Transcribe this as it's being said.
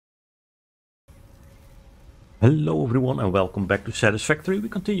Hello everyone and welcome back to Satisfactory. We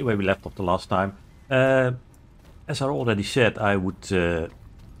continue where we left off the last time. As I already said, I would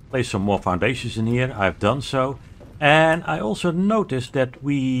place some more foundations in here. I've done so. And I also noticed that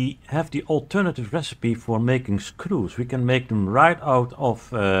we have the alternative recipe for making screws. We can make them right out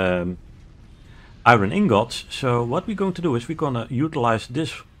of iron ingots. So what we're going to do is we're going to utilize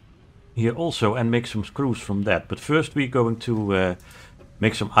this here also and make some screws from that. But first we're going to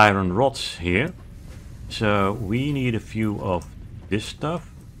make some iron rods here. So we need a few of this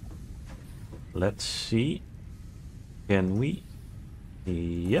stuff. Let's see. Can we?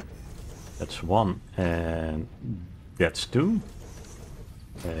 Yep. That's one and that's two.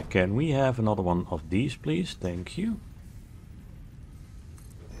 Can we have another one of these, please? Thank you.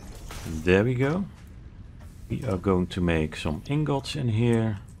 There we go. We are going to make some ingots in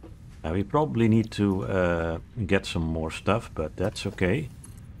here. We probably need to get some more stuff, but that's okay.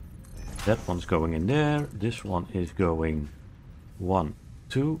 That one's going in there. This one is going 1,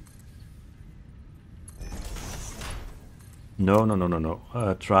 2.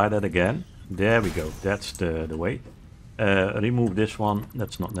 No. Try that again. There we go. That's the way. Remove this one.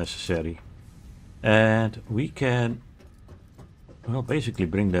 That's not necessary. And we can, well, basically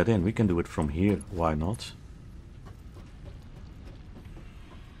bring that in. We can do it from here. Why not?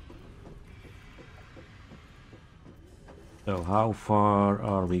 So how far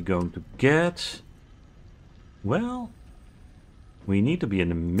are we going to get? Well, we need to be in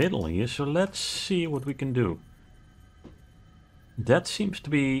the middle here, so let's see what we can do. That seems to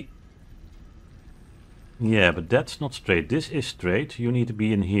be... Yeah, but that's not straight. This is straight. You need to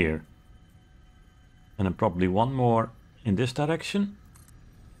be in here. And then probably one more in this direction.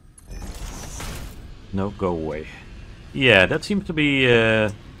 No, go away. Yeah, that seems to be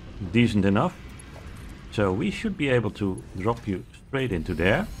decent enough. So we should be able to drop you straight into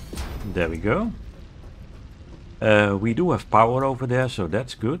there. There we go. We do have power over there, so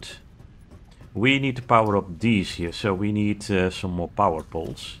that's good. We need to power up these here, so we need some more power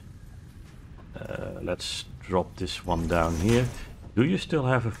poles. Let's drop this one down here. Do you still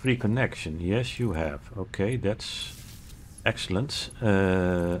have a free connection? Yes, you have. Okay, that's excellent.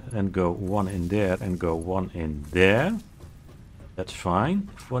 And go one in there and go one in there. That's fine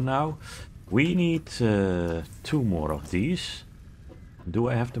for now. We need 2 more of these. Do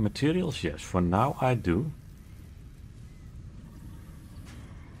I have the materials? Yes, for now I do.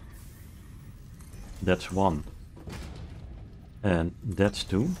 That's 1. And that's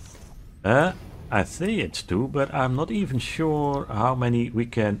 2. I say it's 2, but I'm not even sure how many we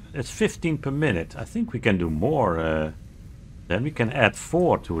can... It's 15 per minute. I think we can do more. Then we can add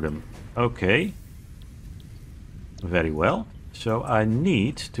 4 to them. Okay. Very well. So I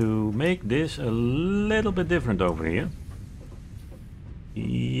need to make this a little bit different over here.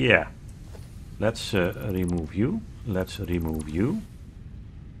 Yeah. Let's remove you. Let's remove you.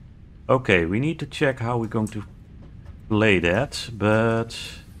 Okay, we need to check how we're going to play that, but...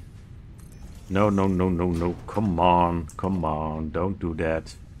 No. Come on. Don't do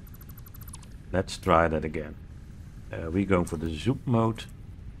that. Let's try that again. We're going for the zoom mode.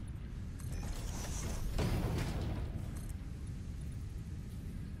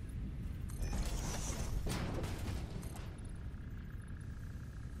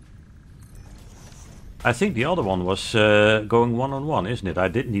 I think the other one was going 1-on-1, isn't it? I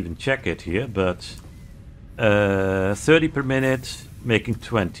didn't even check it here, but 30 per minute, making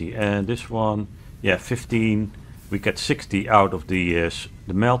 20. And this one, yeah, 15. We get 60 out of the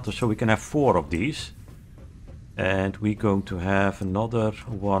melter, so we can have 4 of these. And we're going to have another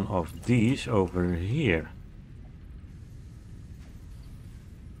one of these over here.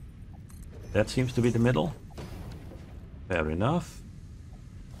 That seems to be the middle. Fair enough.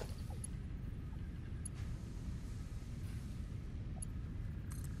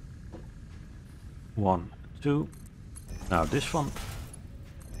 One, 2. Now this one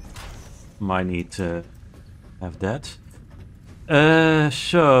might need to have that.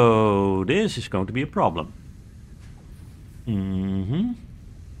 So this is going to be a problem.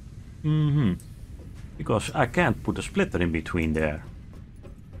 Because I can't put a splitter in between there.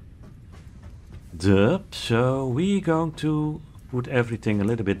 So we're going to put everything a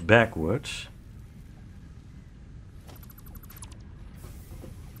little bit backwards.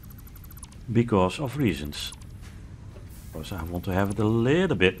 Because of reasons. Because I want to have it a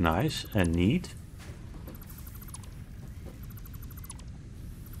little bit nice and neat.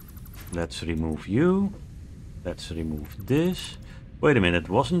 Let's remove you. Let's remove this. Wait a minute,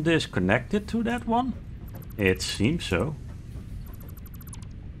 wasn't this connected to that one? It seems so.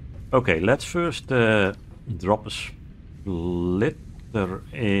 Okay, let's first drop a splitter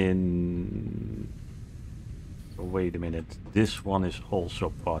in wait a minute. This one is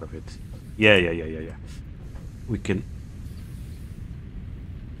also part of it. Yeah. We can...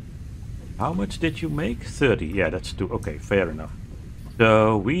 How much did you make? 30. Yeah, that's 2. Okay, fair enough.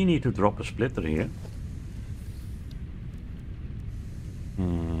 So we need to drop a splitter here.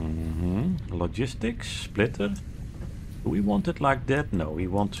 Logistics, splitter. Do we want it like that? No, we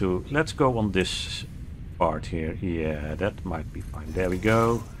want to... Let's go on this part here. Yeah, that might be fine. There we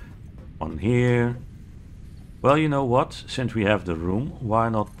go. On here. Well, you know what? Since we have the room, why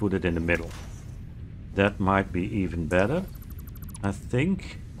not put it in the middle? That might be even better, I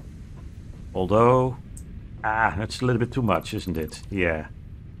think. Although... that's a little bit too much, isn't it? Yeah.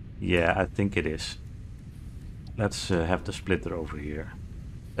 Yeah, I think it is. Let's have the splitter over here.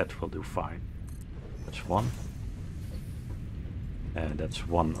 That will do fine. That's one. And that's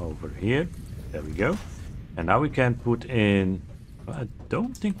one over here. There we go. And now we can put in... I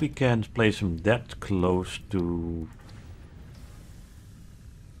don't think we can place them that close to...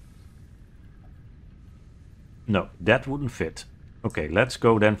 No, that wouldn't fit. Okay, let's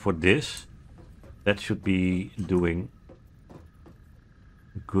go then for this. That should be doing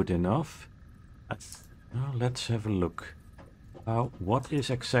good enough. Now let's have a look. What is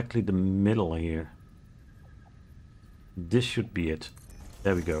exactly the middle here? This should be it.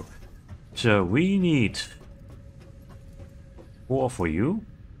 There we go. So we need 4 for you.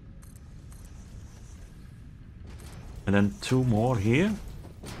 And then 2 more here.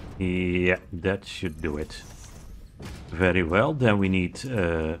 Yeah, that should do it. Very well. Then we need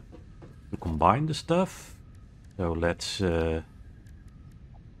to combine the stuff. So let's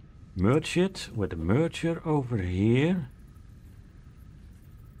merge it with a merger over here.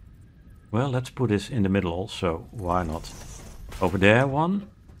 Well, let's put this in the middle also. Why not? Over there one.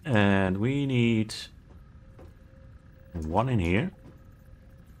 And we need 1 in here.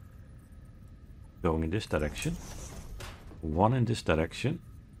 Going in this direction. 1 in this direction.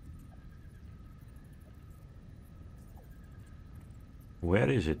 Where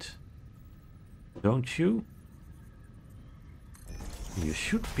is it? Don't you? You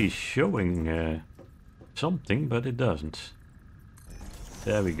should be showing something, but it doesn't.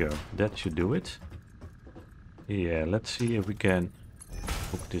 There we go. That should do it. Yeah, let's see if we can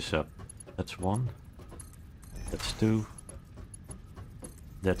hook this up. That's 1. That's 2.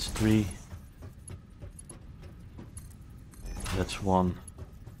 That's 3. That's 1.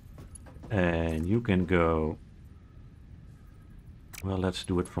 And you can go... Well, let's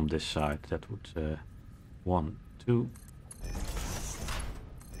do it from this side. That would... 1, 2.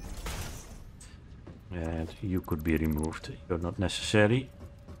 And you could be removed. You're not necessary.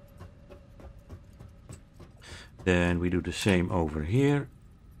 Then we do the same over here.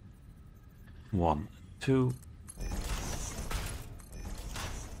 1, 2.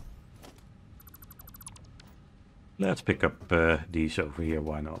 Let's pick up these over here,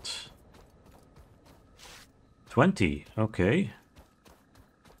 why not? 20, okay.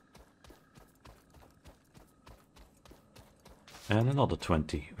 And another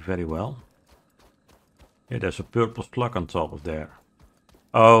 20, very well. Yeah, there's a purple slug on top of there.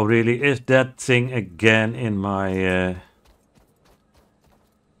 Oh, really? Is that thing again in my...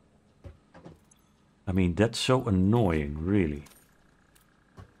 I mean, that's so annoying, really.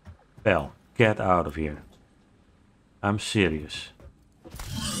 Well, get out of here. I'm serious.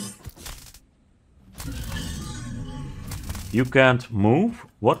 You can't move?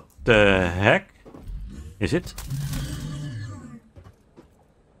 What the heck is it?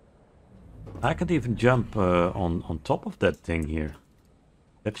 I can't even jump on top of that thing here.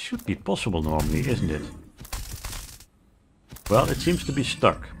 That should be possible normally, isn't it? Well, it seems to be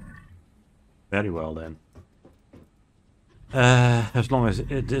stuck. Very well then. As long as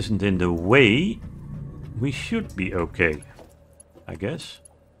it isn't in the way, we should be okay, I guess.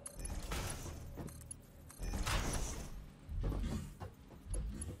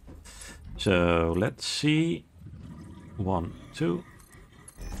 So let's see. 1, 2.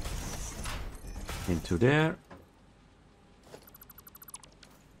 Into there.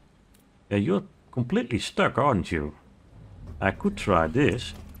 Yeah, you're completely stuck, aren't you? I could try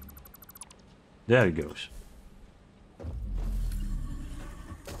this. There he goes.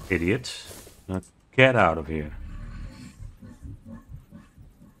 Idiot. Now get out of here.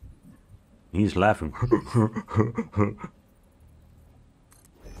 He's laughing.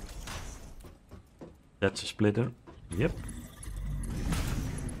 That's a splitter. Yep.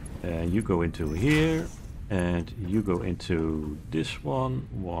 And you go into here. And you go into this one.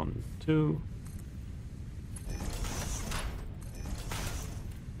 1, 2.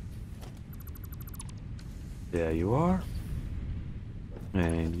 There you are.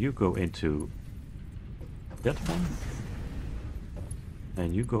 And you go into that one.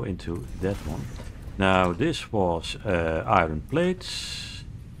 And you go into that one. Now this was iron plates.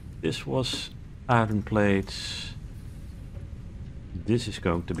 This was iron plates. This is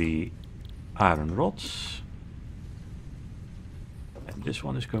going to be iron rods. And this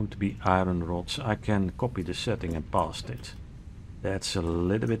one is going to be iron rods. I can copy the setting and paste it. That's a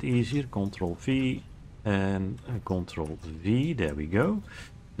little bit easier. Control V and Control V. There we go.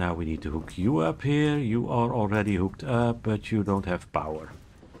 Now we need to hook you up here. You are already hooked up, but you don't have power.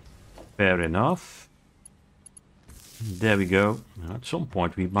 Fair enough. There we go. Now, at some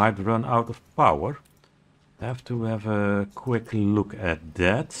point we might run out of power. Have to have a quick look at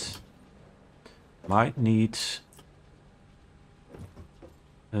that. Might need...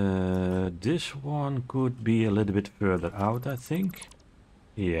 this one could be a little bit further out, I think.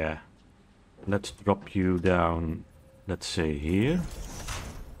 Yeah. Let's drop you down, let's say here.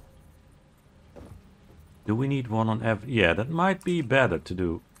 Do we need one on every... Yeah, that might be better to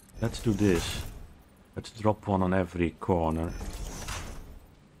do. Let's do this. Let's drop one on every corner.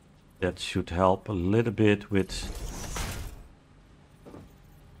 That should help a little bit with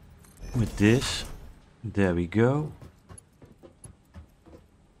this. There we go.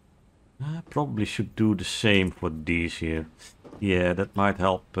 I probably should do the same for these here. Yeah, that might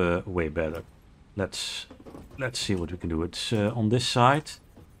help way better. Let's see what we can do. It's on this side.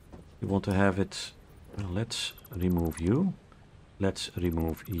 We want to have it... Well, let's remove you. Let's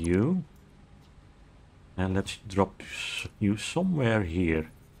remove you. And let's drop you somewhere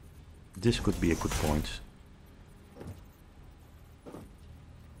here. This could be a good point.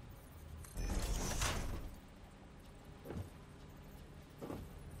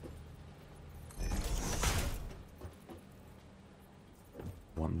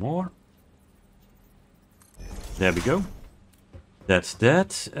 One more. There we go. That's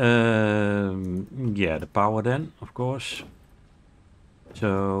that. Yeah, the power then, of course.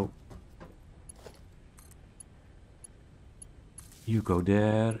 So you go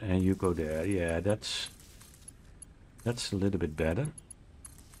there and you go there. Yeah, that's a little bit better.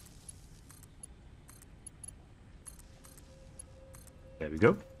 There we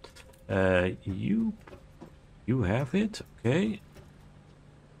go. You have it, okay.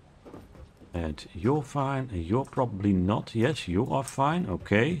 And you're fine, and you're probably not. Yes, you are fine,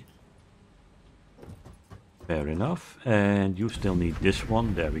 okay. Fair enough. And you still need this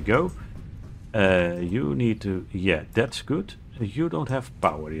one, there we go. You need to, yeah, that's good. You don't have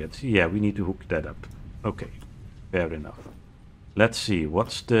power yet. Yeah, we need to hook that up. Okay, fair enough. Let's see,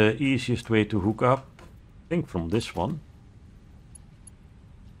 what's the easiest way to hook up? I think from this one.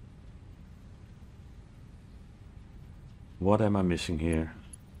 What am I missing here?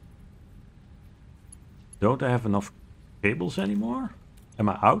 Don't I have enough cables anymore? Am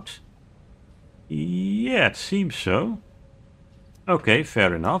I out? Yeah, it seems so. Okay,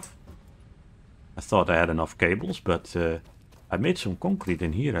 fair enough. I thought I had enough cables, but I made some concrete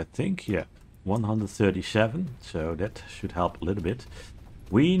in here, I think. Yeah, 137, so that should help a little bit.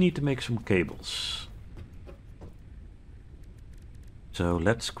 We need to make some cables. So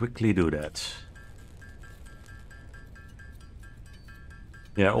let's quickly do that.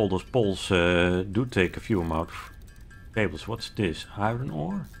 Yeah, all those poles do take a few amount of cables. What's this? Iron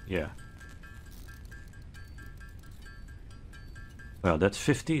ore? Yeah. Well, that's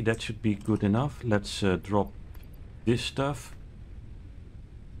 50. That should be good enough. Let's drop this stuff.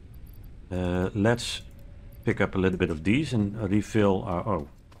 Let's pick up a little bit of these and refill our... Oh,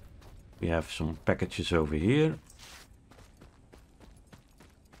 we have some packages over here.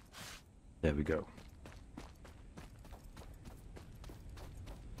 There we go.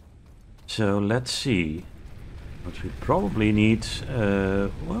 So let's see. What we probably need...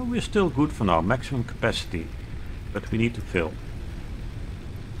 well, we're still good for now. Maximum capacity. But we need to fill.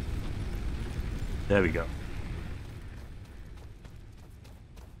 There we go.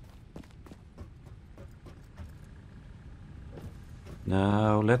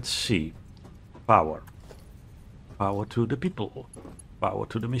 Now let's see. Power. Power to the people. Power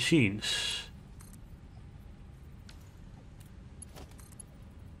to the machines.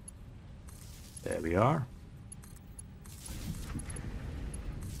 There we are.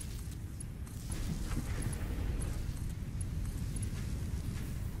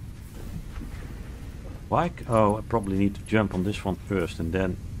 Why? Oh, I probably need to jump on this one first and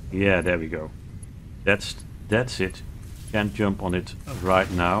then... Yeah, there we go. That's it. Can't jump on it right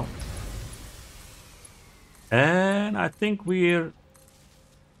now. And I think we're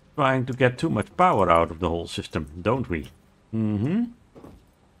trying to get too much power out of the whole system, don't we? Mm-hmm.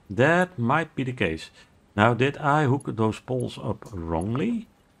 That might be the case. Now, did I hook those poles up wrongly?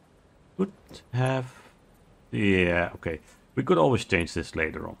 Could have... Yeah, okay. We could always change this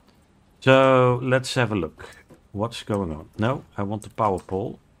later on. So let's have a look. What's going on? No, I want the power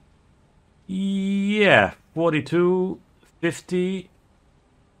pole. Yeah, 42, 50,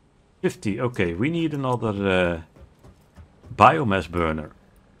 50. Okay, we need another biomass burner.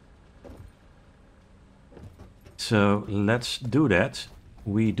 So let's do that.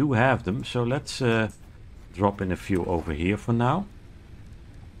 We do have them, so let's drop in a few over here for now.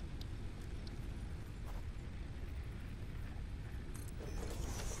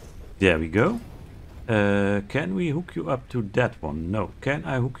 There we go. Can we hook you up to that one? No. Can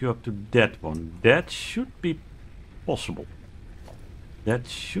I hook you up to that one? That should be possible. That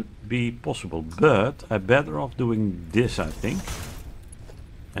should be possible, but I'm better off doing this, I think.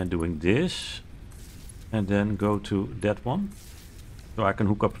 And doing this. And then go to that one. So I can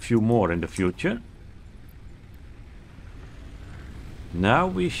hook up a few more in the future. Now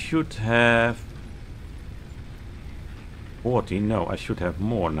we should have 40. No, I should have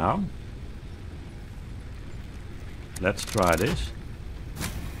more now. Let's try this.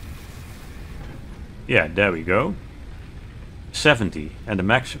 Yeah, there we go. 70. And the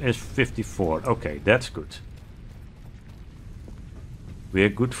max is 54. Okay, that's good. We're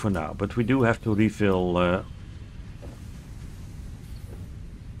good for now, but we do have to refill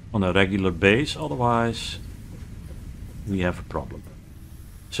on a regular base, otherwise we have a problem.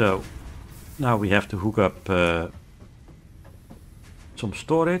 So now we have to hook up some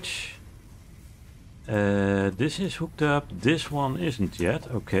storage. This is hooked up, this one isn't yet.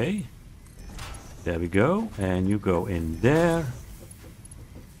 Okay, there we go, and you go in there,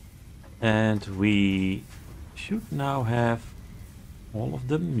 and we should now have all of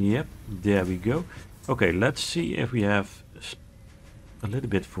them. Yep, there we go. Okay, let's see if we have a little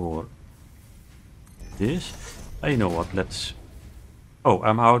bit for this. You know what, let's... Oh,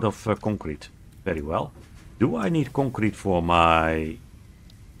 I'm out of concrete. Very well. Do I need concrete for my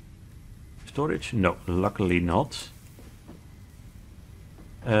storage? No, luckily not.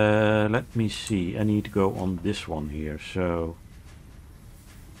 Let me see. I need to go on this one here. So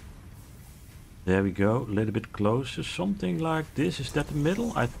there we go. A little bit closer. Something like this. Is that the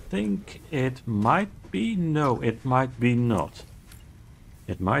middle? I think it might be. No, it might be not.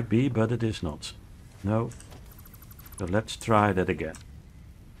 It might be, but it is not. No. So let's try that again.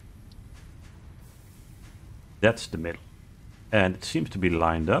 That's the middle. And it seems to be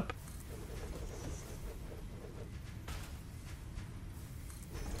lined up.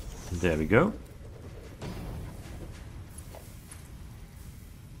 There we go.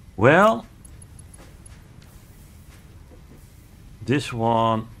 Well, this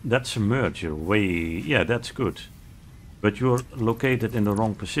one, that's a merger. Yeah, that's good. But you're located in the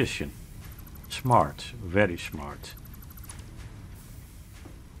wrong position. Smart, very smart.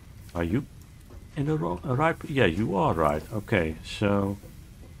 Are you in the wrong, right? Yeah, you are right. Okay, so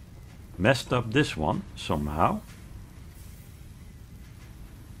messed up this one somehow.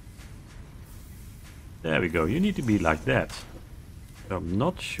 There we go. You need to be like that. So I'm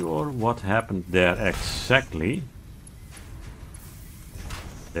not sure what happened there exactly.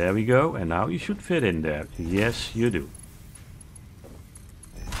 There we go. And now you should fit in there. Yes, you do.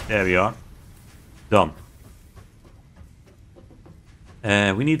 There we are. Done.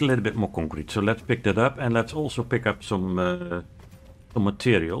 We need a little bit more concrete. So let's pick that up. And let's also pick up some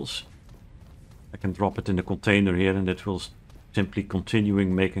materials. I can drop it in the container here and it will simply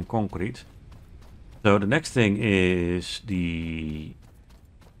continuing making concrete. So the next thing is the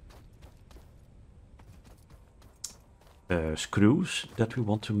screws that we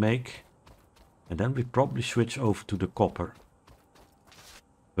want to make. And then we probably switch over to the copper.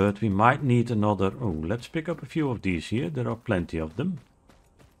 But we might need another... Oh, let's pick up a few of these here. There are plenty of them.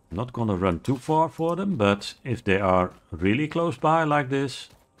 I'm not gonna run too far for them, but if they are really close by like this,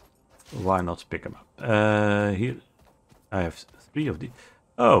 why not pick them up? Here I have 3 of these.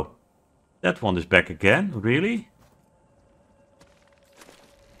 Oh! That one is back again, really?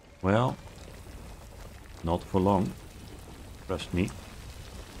 Well, not for long, trust me.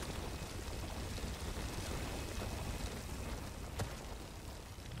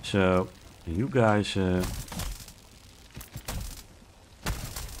 So, you guys...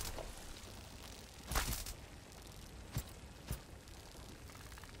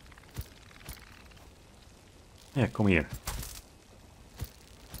 yeah, come here.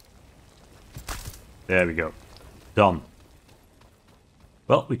 There we go. Done.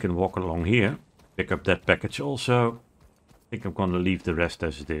 Well, we can walk along here. Pick up that package also. I think I'm gonna leave the rest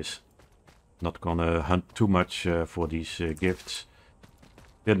as it is. Not gonna hunt too much for these gifts.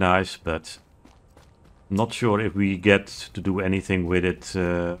 They're nice, but not sure if we get to do anything with it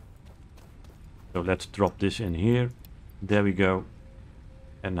So let's drop this in here. There we go.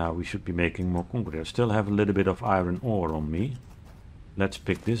 And now we should be making more concrete. I still have a little bit of iron ore on me. Let's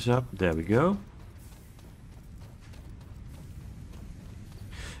pick this up. There we go.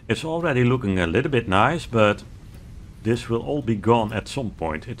 It's already looking a little bit nice, but this will all be gone at some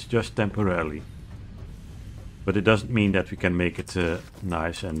point. It's just temporarily. But it doesn't mean that we can make it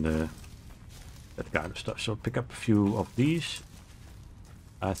nice and that kind of stuff. So pick up a few of these.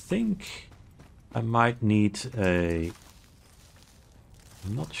 I think I might need a...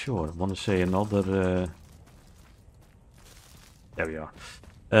 I'm not sure. I want to say another... There we are.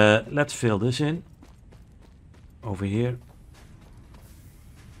 Let's fill this in. Over here.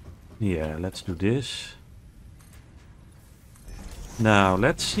 Yeah, let's do this. Now,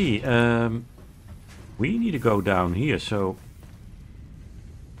 let's see. We need to go down here, so...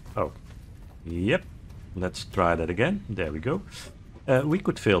 Oh. Yep. Let's try that again. There we go. We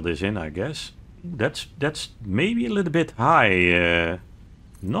could fill this in, I guess. That's maybe a little bit high.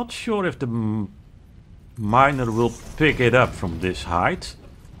 Not sure if the miner will pick it up from this height.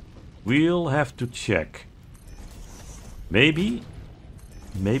 We'll have to check. Maybe.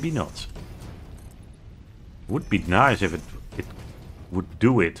 Maybe not. Would be nice if it would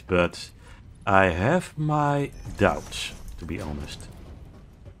do it, but I have my doubts, to be honest.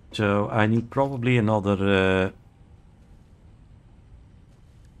 So I need probably another...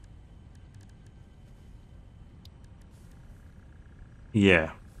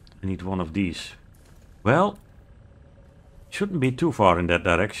 Yeah, I need one of these. Well, shouldn't be too far in that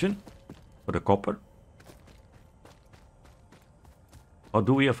direction for the copper. Or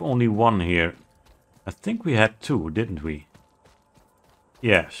do we have only one here? I think we had two, didn't we?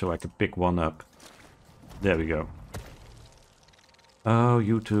 Yeah, so I can pick one up. There we go. Oh,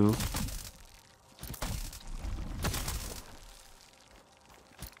 you two.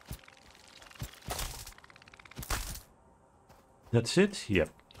 That's it? Yep.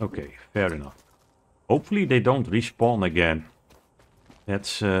 Okay, fair enough. Hopefully they don't respawn again.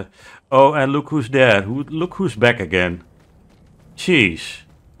 That's... Oh, and look who's there. Look who's back again. Jeez.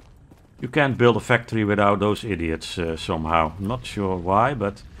 You can't build a factory without those idiots somehow. I'm not sure why,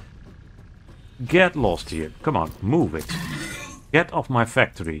 but... Get lost here. Come on, move it. Get off my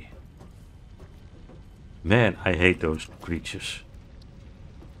factory. Man, I hate those creatures.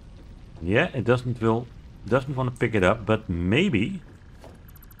 Yeah, it doesn't want to pick it up, but maybe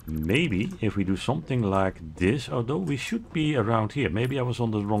if we do something like this, although we should be around here. Maybe I was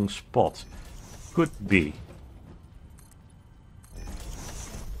on the wrong spot. Could be.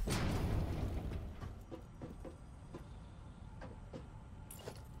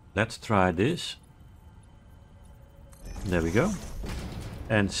 Let's try this. There we go.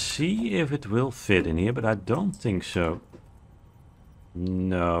 And see if it will fit in here, but I don't think so.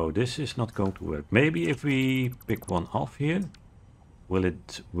 No, this is not going to work. Maybe if we pick one off here, will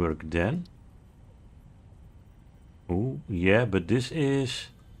it work then? Oh, yeah, but this is...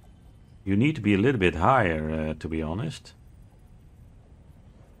 You need to be a little bit higher, to be honest.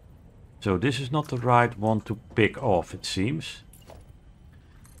 So this is not the right one to pick off, it seems.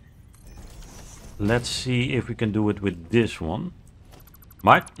 Let's see if we can do it with this one.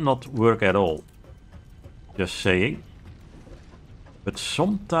 Might not work at all. Just saying. But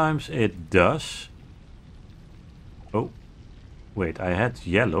sometimes it does. Oh, wait, I had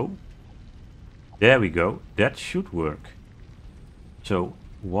yellow. There we go. That should work. So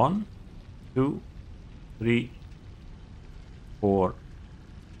 1, 2, 3, 4,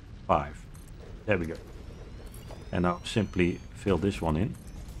 5. There we go. And now simply fill this one in.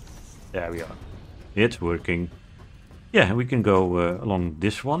 There we are. It's working. Yeah, we can go along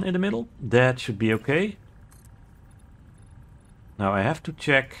this one in the middle. That should be okay. Now I have to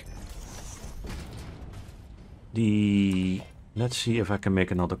check the... Let's see if I can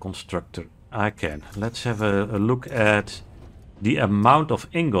make another constructor. I can. Let's have a look at the amount of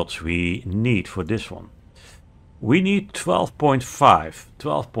ingots we need for this one. We need 12.5.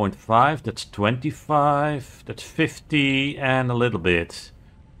 12.5, that's 25, that's 50 and a little bit.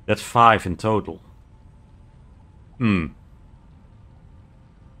 That's 5 in total.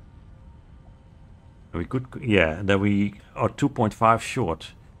 We could, yeah, then we are 2.5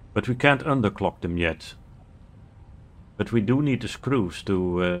 short, but we can't underclock them yet. But we do need the screws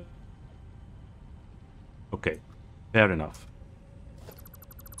to... Okay, fair enough.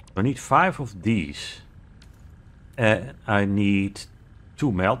 I need 5 of these. I need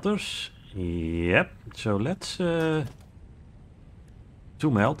 2 melters. Yep, so let's... 2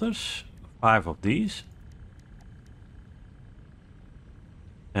 melters, 5 of these.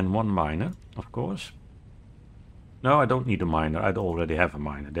 And 1 miner, of course. No, I don't need a miner. I already have a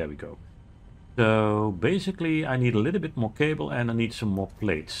miner. There we go. So basically I need a little bit more cable and I need some more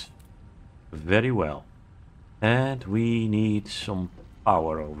plates. Very well. And we need some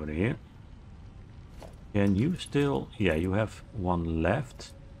power over here. Can you still... Yeah, you have one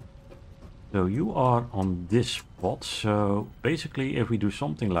left. So you are on this spot. So basically if we do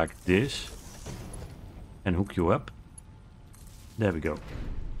something like this and hook you up. There we go.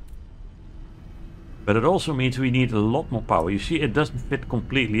 But it also means we need a lot more power. You see, it doesn't fit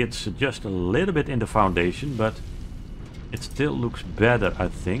completely. It's just a little bit in the foundation, but it still looks better, I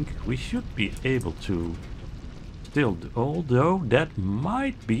think. We should be able to still... Although that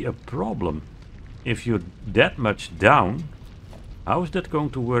might be a problem. If you're that much down, how is that going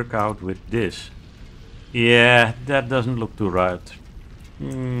to work out with this? Yeah, that doesn't look too right.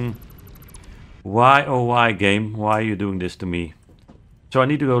 Why, oh why, game? Why are you doing this to me? So I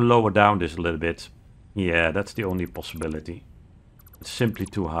need to go lower down this a little bit. Yeah, that's the only possibility. It's simply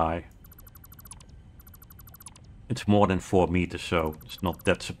too high. It's more than 4 meters, so it's not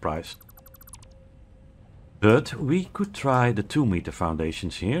that surprised. But we could try the 2-meter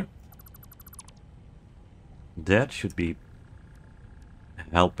foundations here. That should be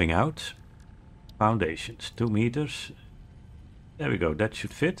helping out. Foundations, 2 meters. There we go, that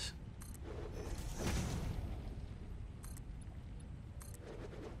should fit.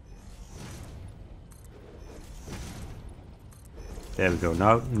 There we go.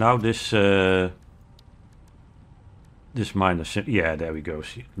 Now this this minus, yeah, there we go.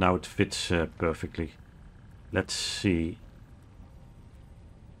 See, now it fits perfectly. Let's see.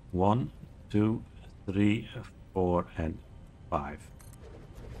 1, 2, 3, 4, and 5.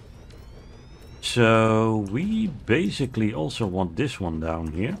 So we basically also want this one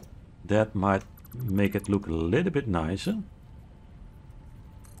down here. That might make it look a little bit nicer.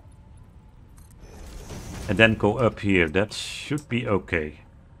 And then go up here. That should be okay.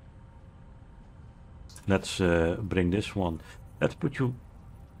 Let's bring this one. Let's put you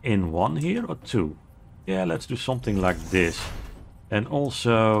in 1 here or 2. Yeah, let's do something like this. And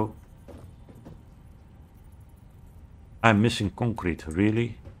also... I'm missing concrete,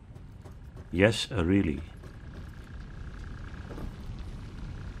 really? Yes, really.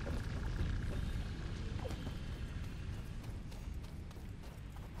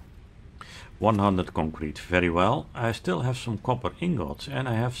 $100 concrete, very well. I still have some copper ingots and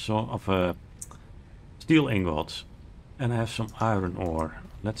I have some of steel ingots and I have some iron ore.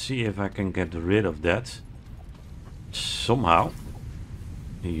 Let's see if I can get rid of that somehow.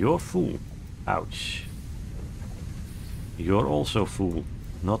 You're full. Ouch. You're also full.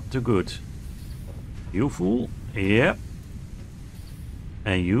 Not too good. You full? Yep.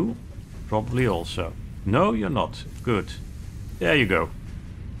 And you? Probably also. No, you're not. Good. There you go.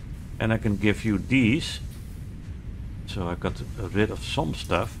 And I can give you these. So I got rid of some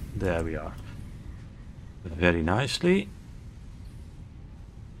stuff. There we are. Very nicely.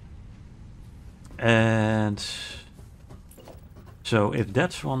 And so if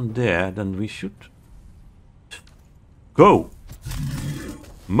that's one there, then we should go.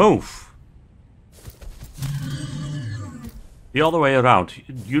 Move. The other way around.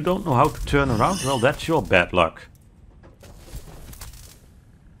 You don't know how to turn around? Well, that's your bad luck.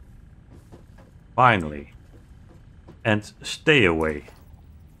 Finally. And stay away.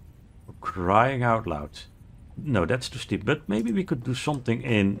 For crying out loud. No, that's too steep. But maybe we could do something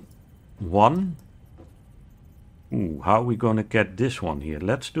in 1. Ooh, how are we gonna get this one here?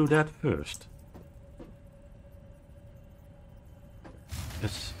 Let's do that first.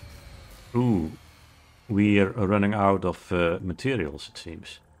 Yes. Ooh. We are running out of materials, it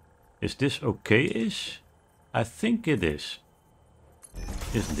seems. Is this okay-ish? I think it is.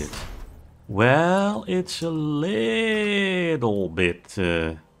 Isn't it? Well, it's a little bit...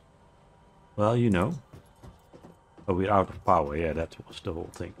 well, you know. Oh, we're out of power. Yeah, that was the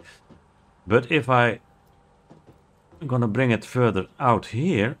whole thing. But if I'm gonna bring it further out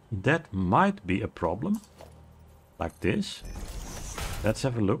here, that might be a problem. Like this. Let's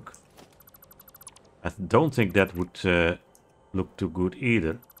have a look. I don't think that would look too good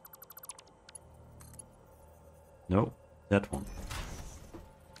either. No, that one.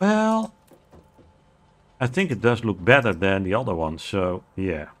 Well, I think it does look better than the other one, so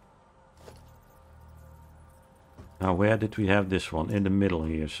yeah. Now where did we have this one? In the middle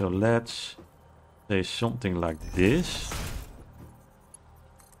here. So let's say something like this.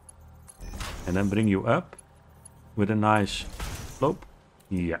 And then bring you up with a nice slope.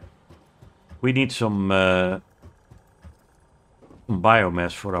 Yeah. We need some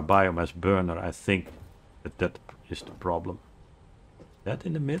biomass for our biomass burner. I think that is the problem. That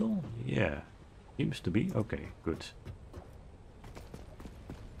in the middle? Yeah. Seems to be. Okay, good.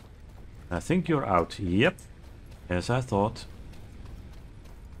 I think you're out. Yep. As I thought.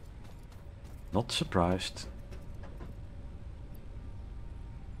 Not surprised.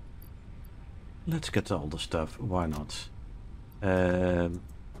 Let's get all the stuff. Why not? Oh,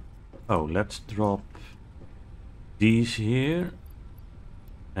 let's drop these here.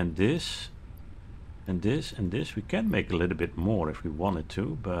 And this. And this and this. We can make a little bit more if we wanted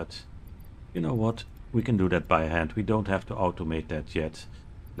to, but you know what? We can do that by hand. We don't have to automate that yet.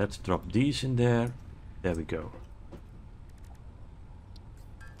 Let's drop these in there. There we go.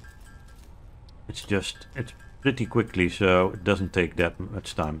 It's pretty quickly, so it doesn't take that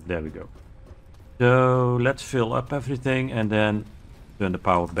much time. There we go. So let's fill up everything and then turn the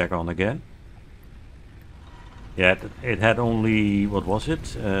power back on again. Yeah, it had only, what was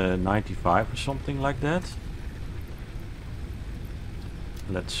it? 95 or something like that.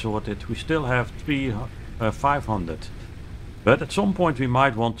 Let's sort it. We still have 500. But at some point we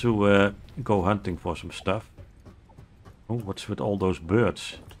might want to go hunting for some stuff. Oh, what's with all those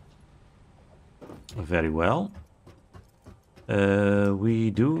birds? Very well.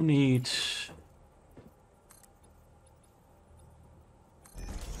 We do need...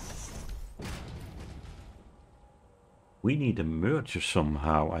 We need a merger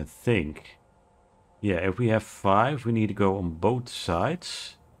somehow, I think. Yeah, if we have 5, we need to go on both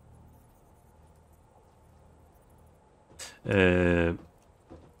sides. You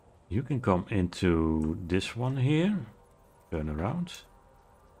can come into this one here. Turn around.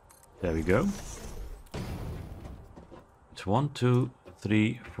 There we go. It's 1, 2,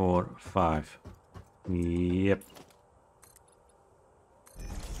 3, 4, 5. Yep.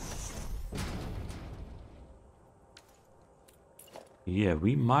 Yeah,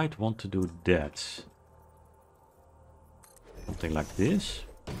 we might want to do that. Something like this.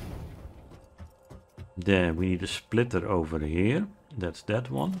 Then we need a splitter over here. That's that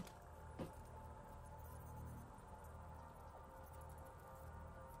one.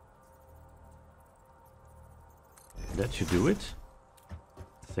 That should do it,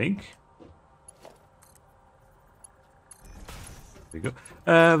 I think. There we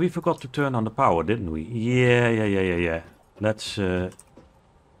go. We forgot to turn on the power, didn't we? Yeah. Let's turn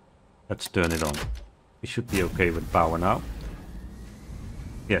it on. We should be okay with power now.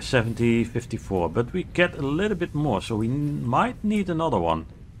 Yeah, 70, 54, but we get a little bit more, so we might need another one.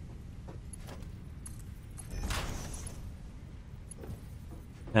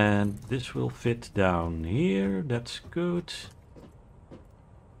 And this will fit down here, that's good.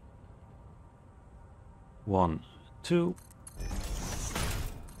 1, 2.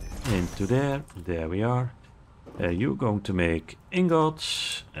 Into there, there we are. You're going to make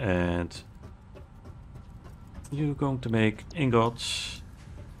ingots, and you're going to make ingots.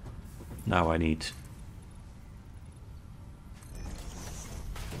 Now I need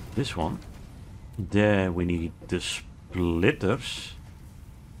this one. Then we need the splitters.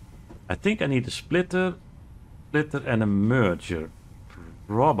 I think I need a splitter, and a merger,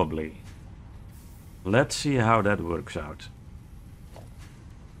 probably. Let's see how that works out.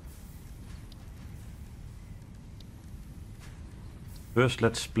 First,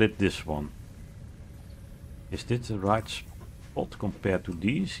 let's split this one. Is this the right spot compared to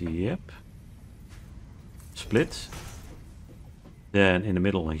these? Yep. Split. Then in the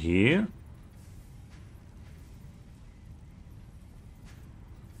middle here.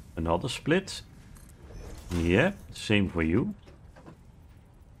 Another split. Yeah, same for you.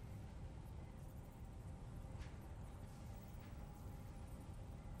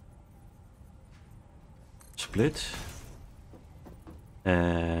 Split.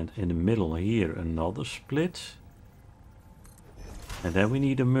 And in the middle here another split. And then we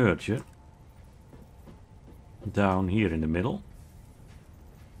need a merger. Down here in the middle.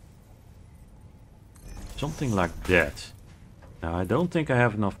 Something like that. Now I don't think I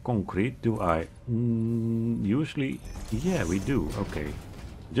have enough concrete, do I? Usually, yeah, we do. Okay.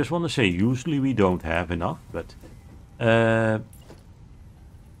 Just want to say usually we don't have enough, but I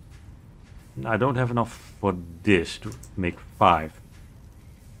don't have enough for this to make 5.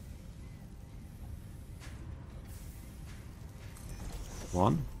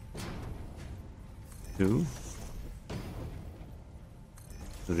 One, 2,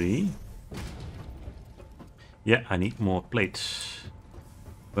 3. Yeah, I need more plates.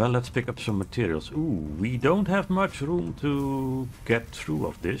 Well, let's pick up some materials. Ooh, we don't have much room to get through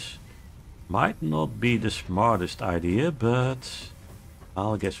of this. Might not be the smartest idea, but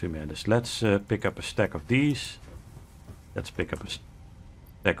I'll guess we manage. Let's pick up a stack of these. Let's pick up a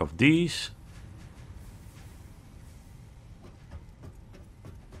stack of these.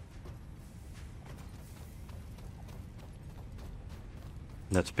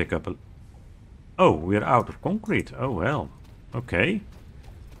 Let's pick up a Oh, we're out of concrete. Oh well. Okay.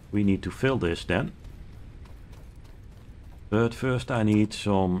 We need to fill this then. But first I need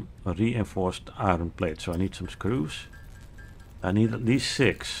some reinforced iron plates. So I need some screws. I need at least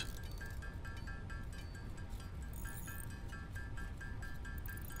 6.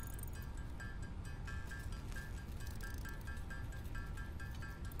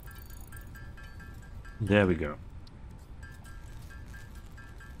 There we go.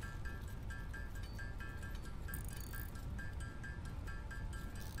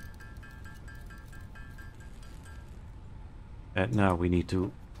 And now we need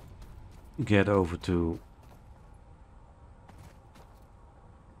to get over to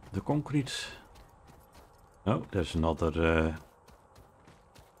the concrete. Oh, there's another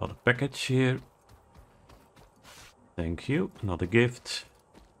package here. Thank you. Another gift.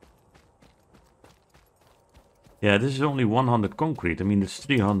 Yeah, this is only 100 concrete. I mean, it's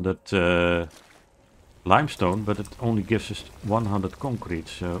 300 limestone, but it only gives us 100 concrete.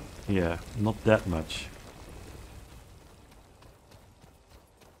 So, yeah, not that much.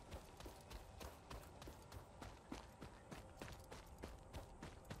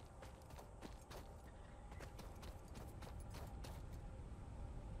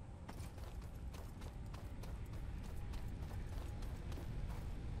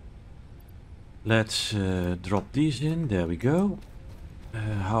 Let's drop these in. There we go.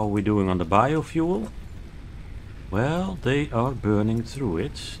 How are we doing on the biofuel? Well, they are burning through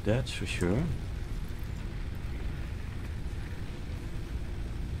it, that's for sure.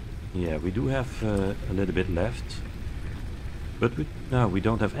 Yeah, we do have a little bit left. But we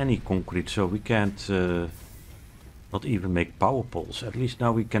don't have any concrete, so we can't not even make power poles. At least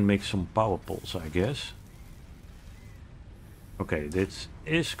now we can make some power poles, I guess. Okay, this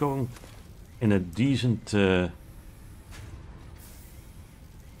is going in a decent... No,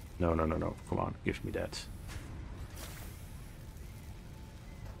 come on, give me that.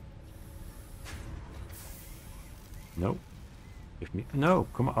 No, give me... No,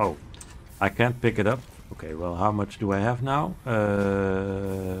 come on. Oh, I can't pick it up. Okay, well, how much do I have now?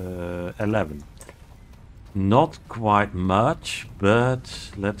 11. Not quite much,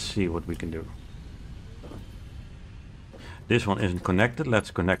 but let's see what we can do. This one isn't connected.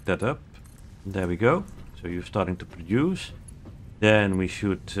 Let's connect that up. There we go. So you're starting to produce. Then we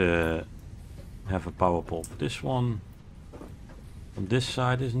should have a power pole for this one. On this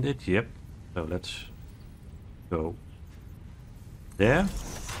side, isn't it? Yep. So let's go there.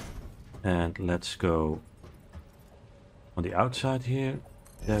 And let's go on the outside here.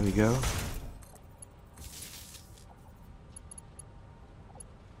 There we go.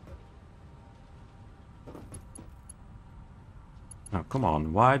 Now, come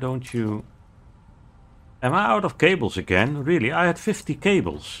on. Why don't you... Am I out of cables again? Really? I had 50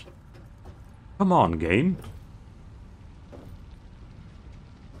 cables. Come on, game.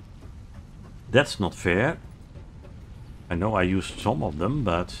 That's not fair. I know I used some of them,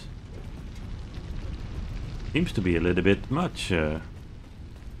 but... Seems to be a little bit much. So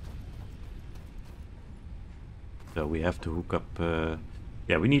we have to hook up...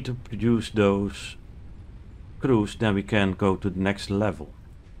 yeah, we need to produce those screws, then we can go to the next level.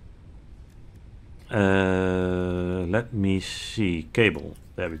 Let me see. Cable.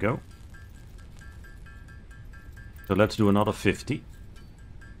 There we go. So let's do another 50.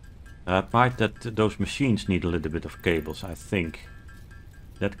 It might that those machines need a little bit of cables, I think.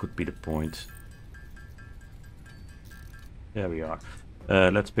 That could be the point. There we are.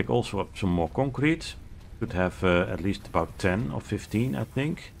 Let's pick also up some more concrete. Could have at least about 10 or 15, I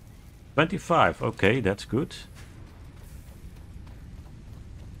think. 25. Okay, that's good.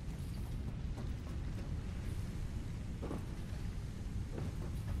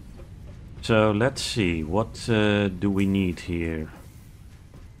 So let's see, what do we need here?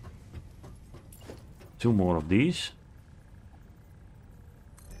 2 more of these.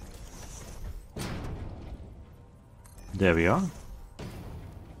 There we are.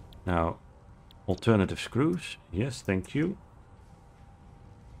 Now, alternative screws. Yes, thank you.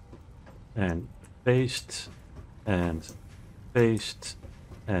 And paste, and paste,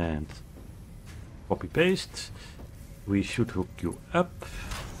 and copy paste. We should hook you up.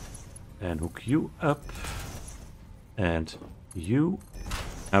 And hook you up. And you.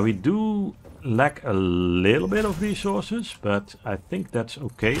 Now we do lack a little bit of resources, but I think that's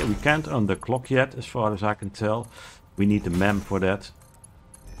okay. We can't underclock yet, as far as I can tell. We need the MEM for that.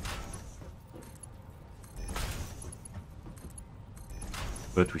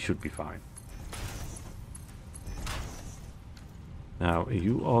 But we should be fine. Now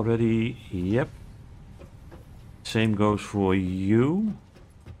you already... Yep. Same goes for you.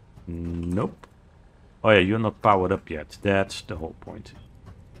 Nope. Oh yeah, you're not powered up yet. That's the whole point.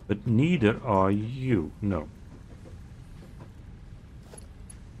 But neither are you. No.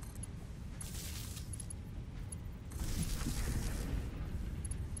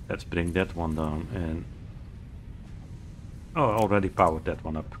 Let's bring that one down and... Oh, already powered that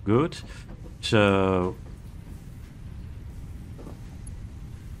one up. Good. So...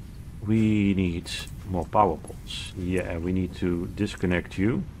 we need more power poles. Yeah, we need to disconnect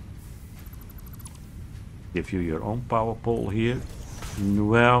you. Give you your own power pole here.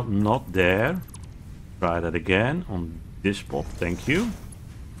 Well, not there. Try that again on this spot. Thank you.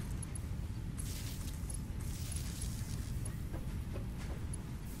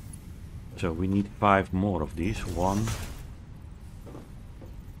 So we need 5 more of these. 1,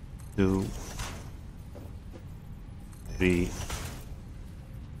 2, 3,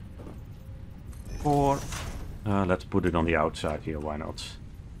 4. Let's put it on the outside here. Why not?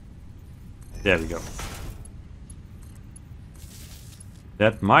 There we go.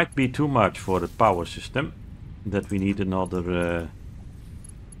 That might be too much for the power system. That we need another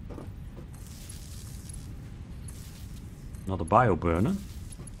bio burner.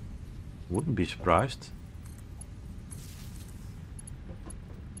 Wouldn't be surprised.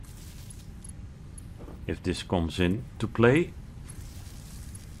 If this comes into play.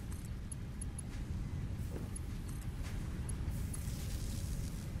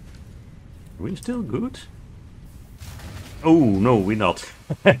 We're still good. Oh no, we're not.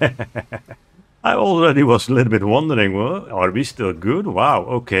 I already was a little bit wondering, well, are we still good? Wow,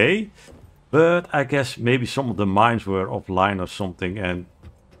 okay. But I guess maybe some of the mines were offline or something and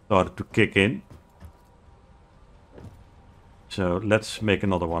started to kick in. So let's make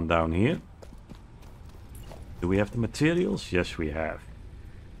another one down here. Do we have the materials? Yes, we have.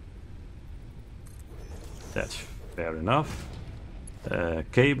 That's fair enough.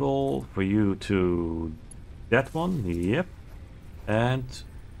 Cable for you to that one. Yep. And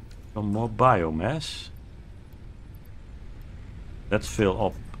some more biomass. Let's fill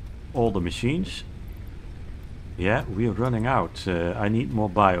up all the machines. Yeah, we're running out. I need more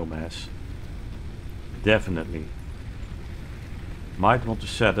biomass. Definitely. Might want to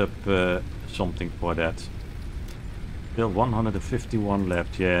set up something for that. Still 151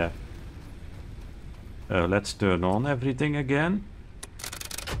 left, yeah. Let's turn on everything again.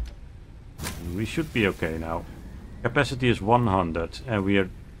 We should be okay now. Capacity is 100 and we are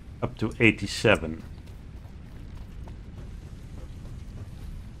up to 87.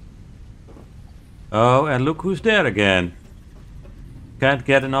 Oh, and look who's there again. Can't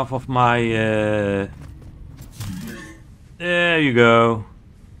get enough of my... There you go.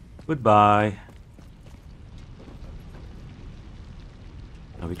 Goodbye.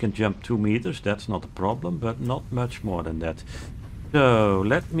 Now we can jump 2 meters, that's not a problem, but not much more than that. So,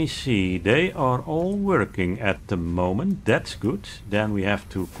 let me see. They are all working at the moment. That's good. Then we have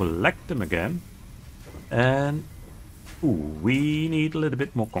to collect them again. And... ooh, we need a little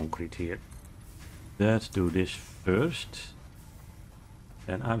bit more concrete here. Let's do this first.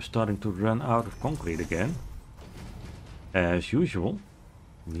 And I'm starting to run out of concrete again. As usual.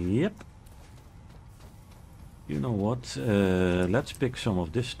 Yep. You know what? Let's pick some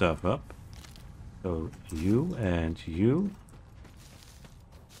of this stuff up. So, you and you.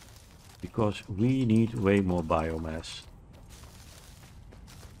 Because we need way more biomass.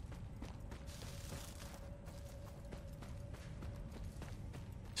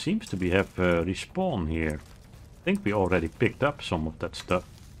 Seems to be have respawn here. I think we already picked up some of that stuff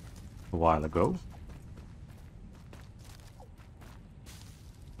a while ago.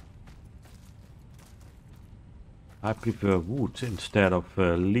 I prefer wood instead of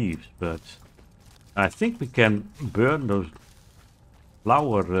leaves, but I think we can burn those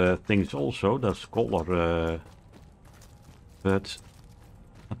flower things also, those color, but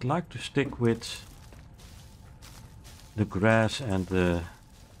I'd like to stick with the grass and the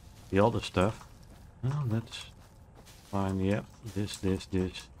other stuff. Oh, that's fine, yeah, this.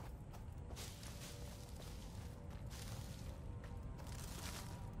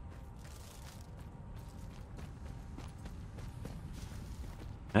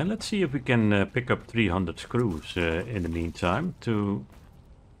 And let's see if we can pick up 300 screws in the meantime to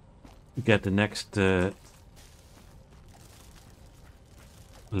get the next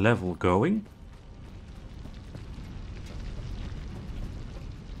level going.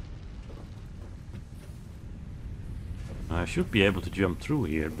 I should be able to jump through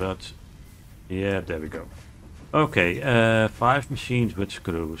here, but yeah, there we go. Okay, 5 machines with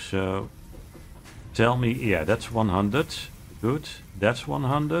screws. So tell me, yeah, that's 100. Good. That's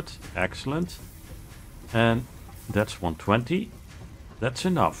 100. Excellent. And that's 120. That's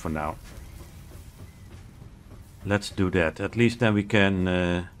enough for now. Let's do that. At least then we can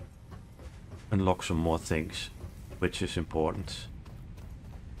unlock some more things, which is important.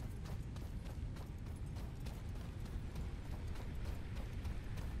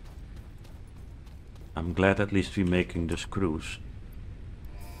 I'm glad at least we're making the screws.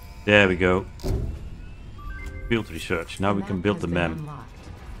 There we go. Field research. Now we can build the MEM.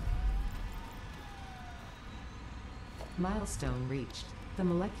 Milestone reached. The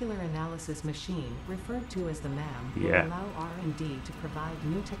molecular analysis machine, referred to as the MEM, will Yeah. allow R&D to provide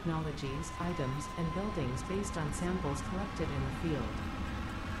new technologies, items, and buildings based on samples collected in the field.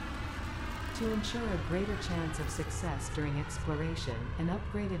 To ensure a greater chance of success during exploration, an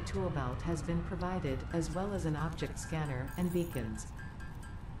upgraded tool belt has been provided, as well as an object scanner and beacons.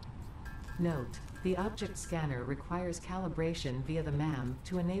 Note: the object scanner requires calibration via the MEM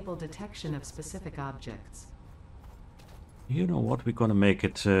to enable detection of specific objects. You know what? We're gonna make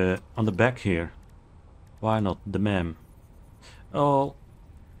it on the back here. Why not the MEM? Oh,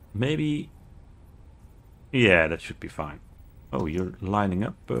 maybe. Yeah, that should be fine. Oh, you're lining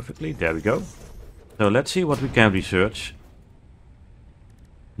up perfectly. There we go. So let's see what we can research.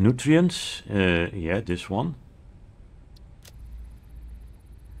 Nutrients. Yeah, this one.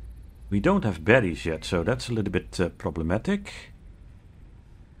 We don't have berries yet, so that's a little bit problematic.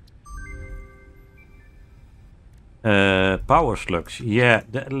 Power slugs. Yeah,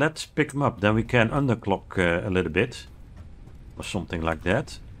 let's pick them up. Then we can underclock a little bit. Or something like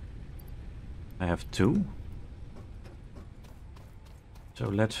that. I have 2. So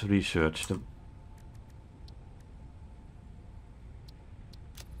let's research them.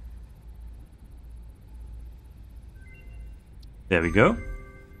 There we go.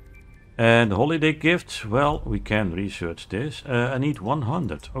 And holiday gifts, well, we can research this. I need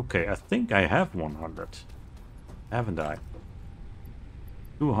 100. Okay, I think I have 100. Haven't I?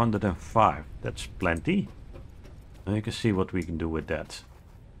 205. That's plenty. And you can see what we can do with that.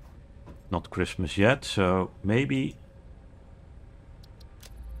 Not Christmas yet, so maybe...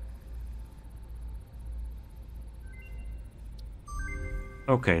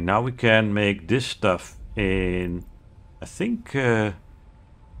 Okay, now we can make this stuff in... I think... in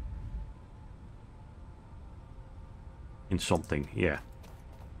something, yeah.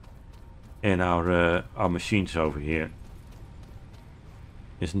 In our machines over here.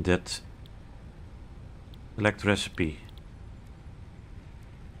 Isn't that... Select recipe.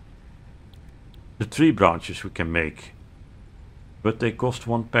 The 3 branches we can make. But they cost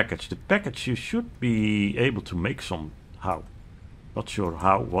 1 package. The package you should be able to make somehow. Not sure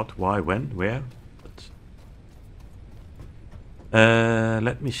how, what, why, when, where. But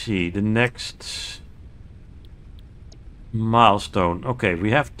let me see. The next milestone. Okay,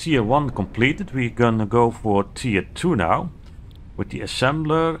 we have tier 1 completed. We're gonna go for tier 2 now. With the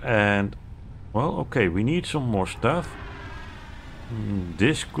assembler and... Well, okay, we need some more stuff.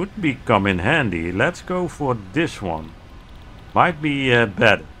 This could come in handy. Let's go for this one. Might be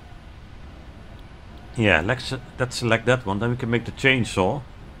better. Yeah, let's select that one. Then we can make the chainsaw.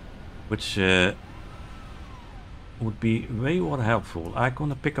 Which would be way more helpful. I'm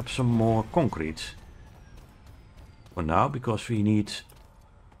gonna pick up some more concrete. For now, because we need...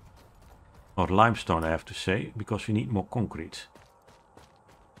 Or limestone, I have to say. Because we need more concrete.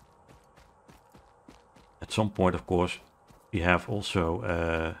 At some point, of course, we have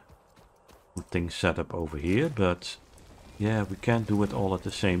also things set up over here. But yeah, we can't do it all at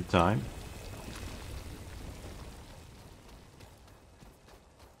the same time.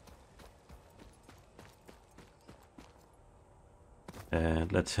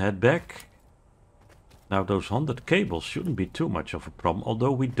 And let's head back. Now those 100 cables shouldn't be too much of a problem,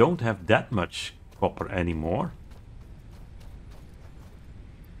 although we don't have that much copper anymore.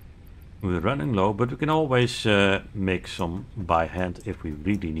 We're running low, but we can always make some by hand if we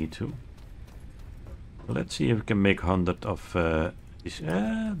really need to. So let's see if we can make 100 of these.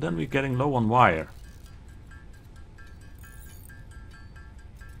 Then we're getting low on wire.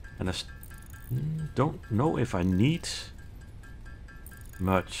 And I don't know if I need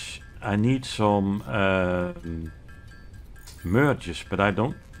much. I need some merges, but I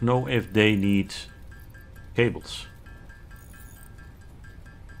don't know if they need cables.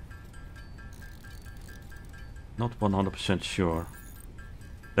 Not 100% sure.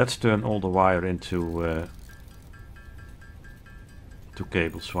 Let's turn all the wire into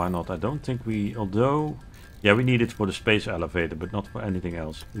cables. Why not? I don't think we, although, yeah, we need it for the space elevator, but not for anything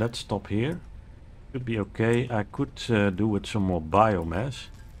else. Let's stop here. Should be okay. I could do with some more biomass.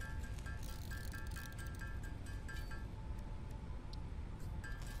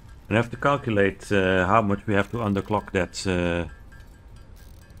 I have to calculate how much we have to underclock that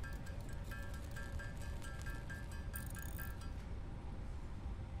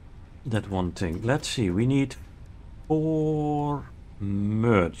that one thing. Let's see, we need 4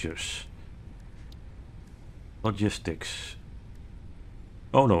 mergers. Logistics.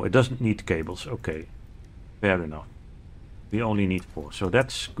 Oh no, it doesn't need cables. Okay, fair enough. We only need 4, so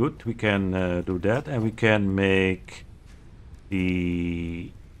that's good. We can do that, and we can make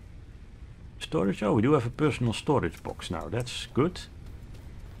the storage. Oh, we do have a personal storage box now. That's good.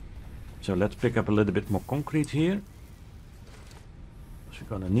 So let's pick up a little bit more concrete here. So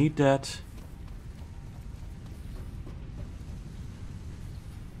we're gonna need that.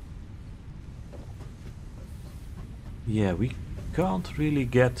 Yeah, we can't really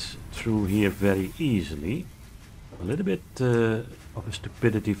get through here very easily. A little bit of a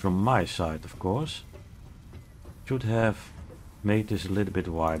stupidity from my side, of course. Should have made this a little bit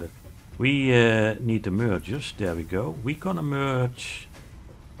wider. We need the mergers. There we go. We're gonna merge.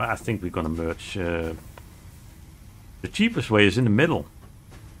 I think we're gonna merge. The cheapest way is in the middle.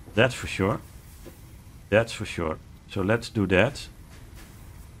 That's for sure. That's for sure. So let's do that.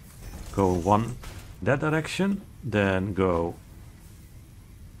 Go one that direction, then go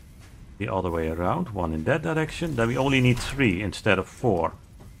the other way around, one in that direction. Then we only need 3 instead of 4.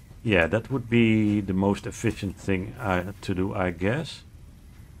 Yeah, that would be the most efficient thing to do, I guess.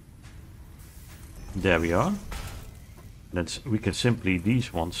 There we are. We can simply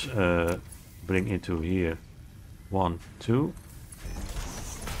these ones bring into here. 1, 2.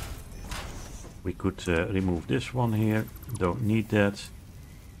 We could remove this one here. Don't need that.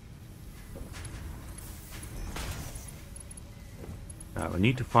 Now we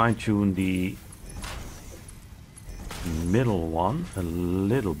need to fine-tune the middle one a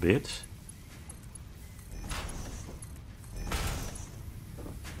little bit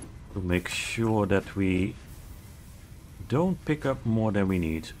to make sure that we don't pick up more than we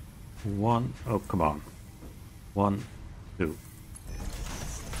need. 1, oh come on, 1, 2.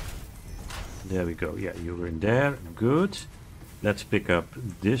 There we go. Yeah, you were in there. Good. Let's pick up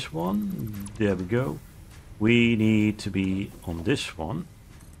this one. There we go. We need to be on this one.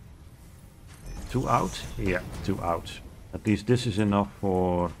 2 out? Yeah, 2 out. At least this is enough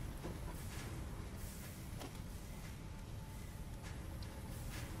for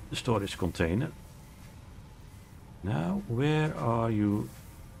the storage container. Now, where are you?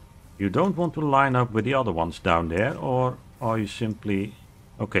 You don't want to line up with the other ones down there, or are you simply...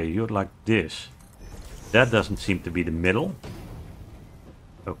 Okay, you're like this. That doesn't seem to be the middle.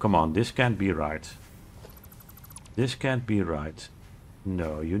 Oh, come on, this can't be right. This can't be right.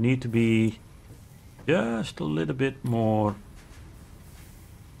 No, you need to be just a little bit more.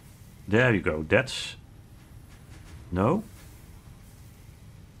 There you go. That's... No?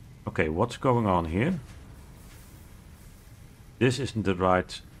 Okay, what's going on here? This isn't the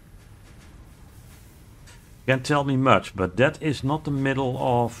right... Can't tell me much, but that is not the middle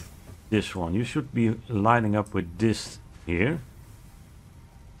of this one. You should be lining up with this here.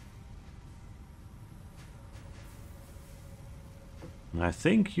 I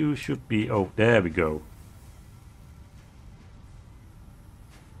think you should be... Oh, there we go.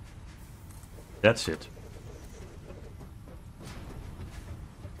 That's it.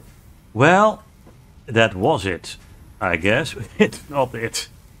 Well, that was it, I guess. It's not it.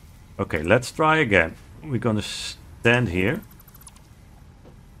 Okay, let's try again. We're gonna stand here.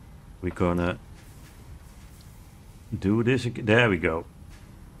 We're gonna do this again. There we go.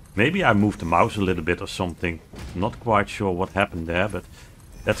 Maybe I moved the mouse a little bit or something. Not quite sure what happened there, but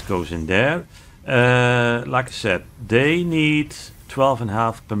that goes in there. Like I said, they need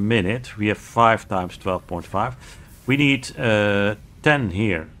 12.5 per minute. We have 5 times 12.5. We need 10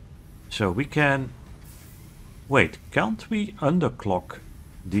 here. So we can... Wait, can't we underclock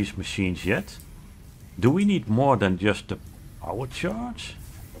these machines yet? Do we need more than just the power charge?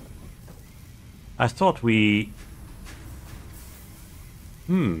 I thought we...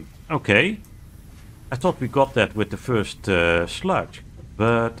 okay. I thought we got that with the first sludge,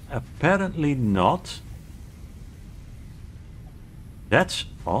 but apparently not. That's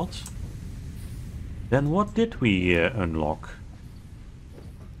odd. Then what did we unlock?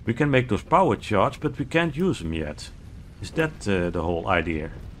 We can make those power charge, but we can't use them yet. Is that the whole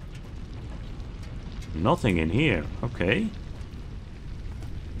idea? Nothing in here. Okay.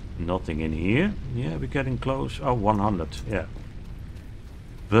 Nothing in here. Yeah, we're getting close. Oh, 100. Yeah.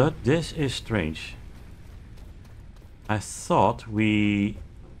 But this is strange. I thought we...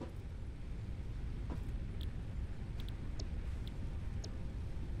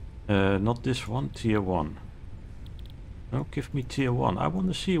 not this one, tier 1. No, give me tier 1. I want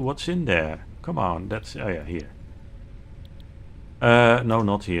to see what's in there. Come on, that's... Oh yeah, here. No,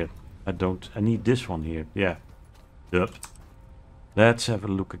 not here. I don't... I need this one here. Yeah. Yep. Let's have a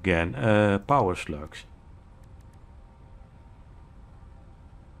look again. Power slugs.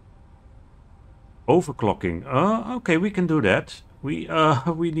 Overclocking. Okay, we can do that. We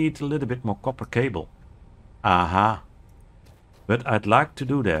need a little bit more copper cable. Aha. But I'd like to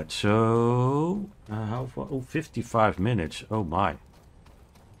do that. So how far? Oh, 55 minutes. Oh my.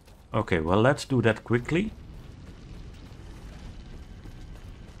 Okay, well, let's do that quickly.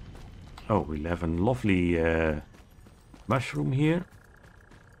 Oh, we have a lovely mushroom here.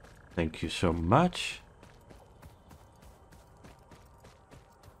 Thank you so much.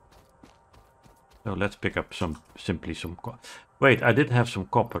 So let's pick up some wait, I did have some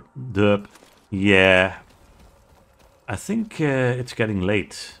copper. Dup. Yeah. I think it's getting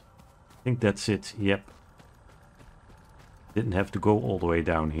late. I think that's it. Yep. Didn't have to go all the way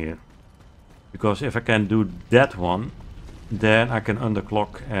down here. Because if I can do that one, then I can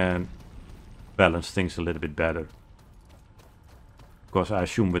underclock and balance things a little bit better. Because I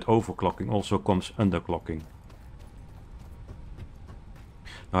assume with overclocking also comes underclocking.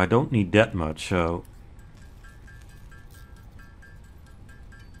 Now I don't need that much, so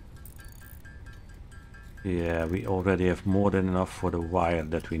yeah, we already have more than enough for the wire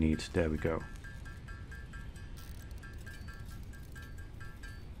that we need. There we go.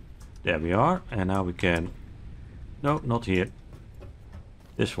 There we are, and now we can... No, not here.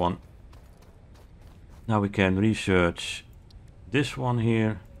 This one. Now we can research this one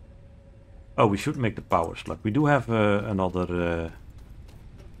here. Oh, we should make the power slug. We do have another...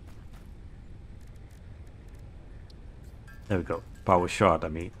 There we go. Power shard, I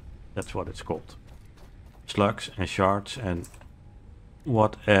mean. That's what it's called. Slugs and shards and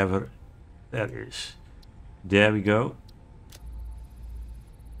whatever there is. There we go.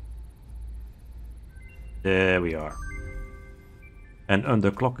 There we are. And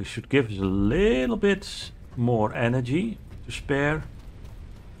underclocking should give us a little bit more energy to spare.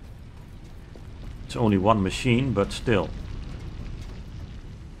 It's only one machine, but still.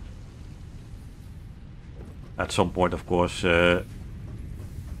 At some point, of course,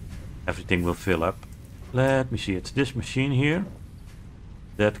 everything will fill up. Let me see, it's this machine here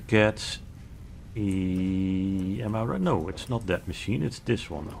that gets... Am I right? No, it's not that machine, it's this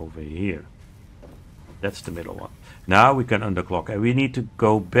one over here. That's the middle one. Now we can underclock, and we need to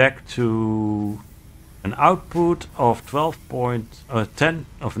go back to an output of 10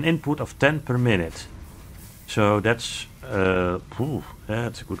 of an input of 10 per minute. So that's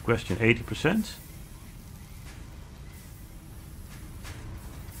that's a good question. 80%.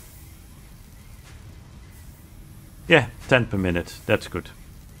 Yeah, 10 per minute. That's good.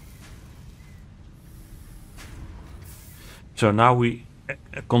 So now we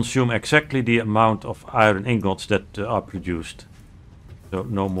consume exactly the amount of iron ingots that are produced. So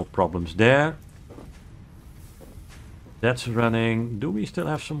no more problems there. That's running. Do we still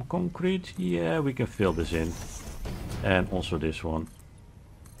have some concrete? Yeah, we can fill this in. And also this one.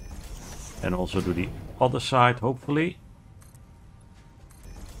 And also do the other side, hopefully.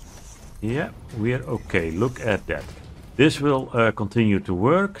 Yeah, we're okay. Look at that. This will continue to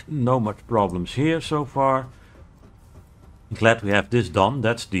work. No much problems here so far. Glad we have this done.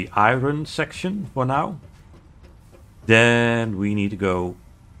 That's the iron section for now. Then we need to go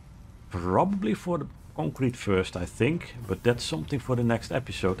probably for the concrete first, I think. But that's something for the next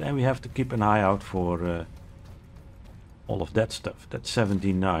episode. And we have to keep an eye out for all of that stuff. That's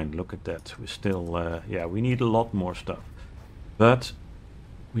 79. Look at that. We're still... yeah, we need a lot more stuff. But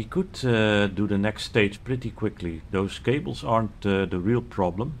we could do the next stage pretty quickly. Those cables aren't the real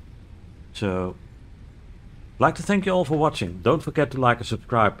problem. So... I'd like to thank you all for watching. Don't forget to like and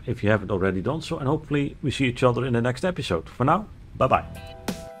subscribe if you haven't already done so, and hopefully we see each other in the next episode. For now, bye bye.